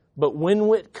it. But when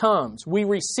it comes, we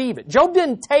receive it. Job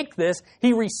didn't take this.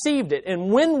 He received it. And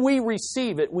when we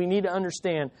receive it, we need to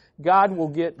understand God will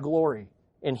get glory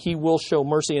and He will show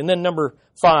mercy. And then number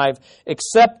 5,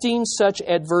 accepting such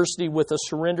adversity with a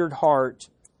surrendered heart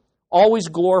always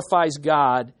glorifies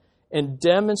God and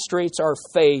demonstrates our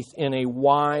faith in His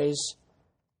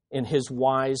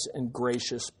wise and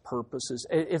gracious purposes.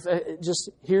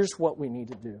 Here's what we need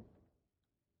to do.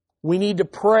 We need to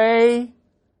pray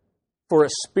for a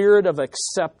spirit of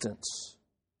acceptance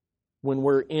when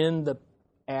we're on the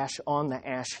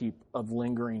ash heap of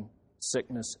lingering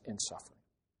sickness and suffering.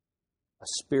 A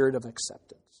spirit of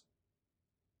acceptance.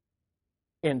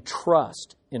 And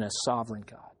trust in a sovereign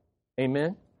God.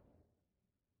 Amen?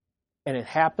 And it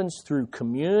happens through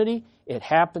community. It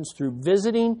happens through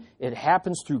visiting. It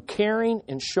happens through caring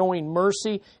and showing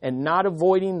mercy and not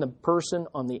avoiding the person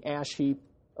on the ash heap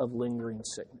of lingering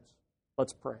sickness.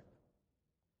 Let's pray.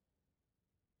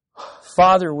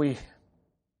 Father, we're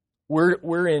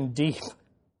in deep.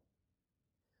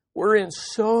 We're in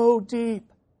so deep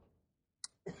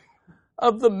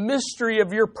of the mystery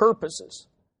of your purposes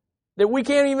that we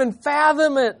can't even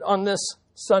fathom it on this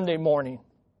Sunday morning.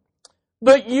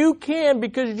 But you can,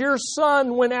 because your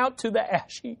Son went out to the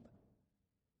ash heap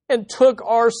and took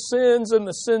our sins and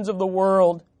the sins of the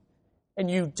world,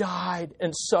 and you died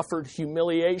and suffered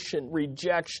humiliation,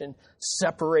 rejection,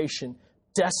 separation,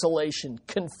 desolation,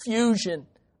 confusion,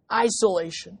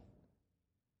 isolation.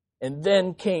 And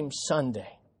then came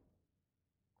Sunday.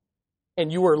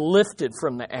 And you were lifted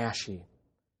from the ash heap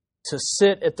to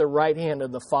sit at the right hand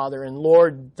of the Father. And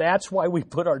Lord, that's why we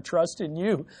put our trust in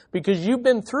you, because you've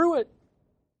been through it.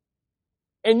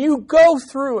 And you go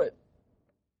through it.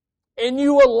 And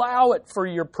you allow it for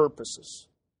your purposes.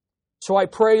 So I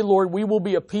pray, Lord, we will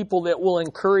be a people that will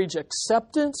encourage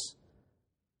acceptance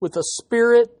with a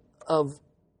spirit of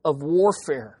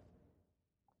warfare.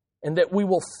 And that we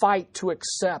will fight to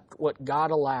accept what God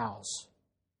allows.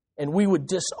 And we would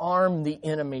disarm the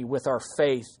enemy with our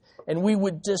faith. And we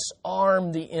would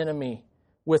disarm the enemy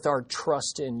with our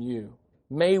trust in you.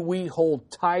 May we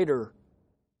hold tighter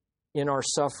in our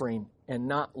suffering and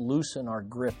not loosen our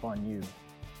grip on you.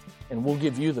 And we'll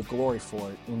give you the glory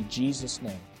for it. In Jesus'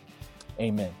 name,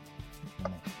 amen.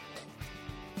 Amen.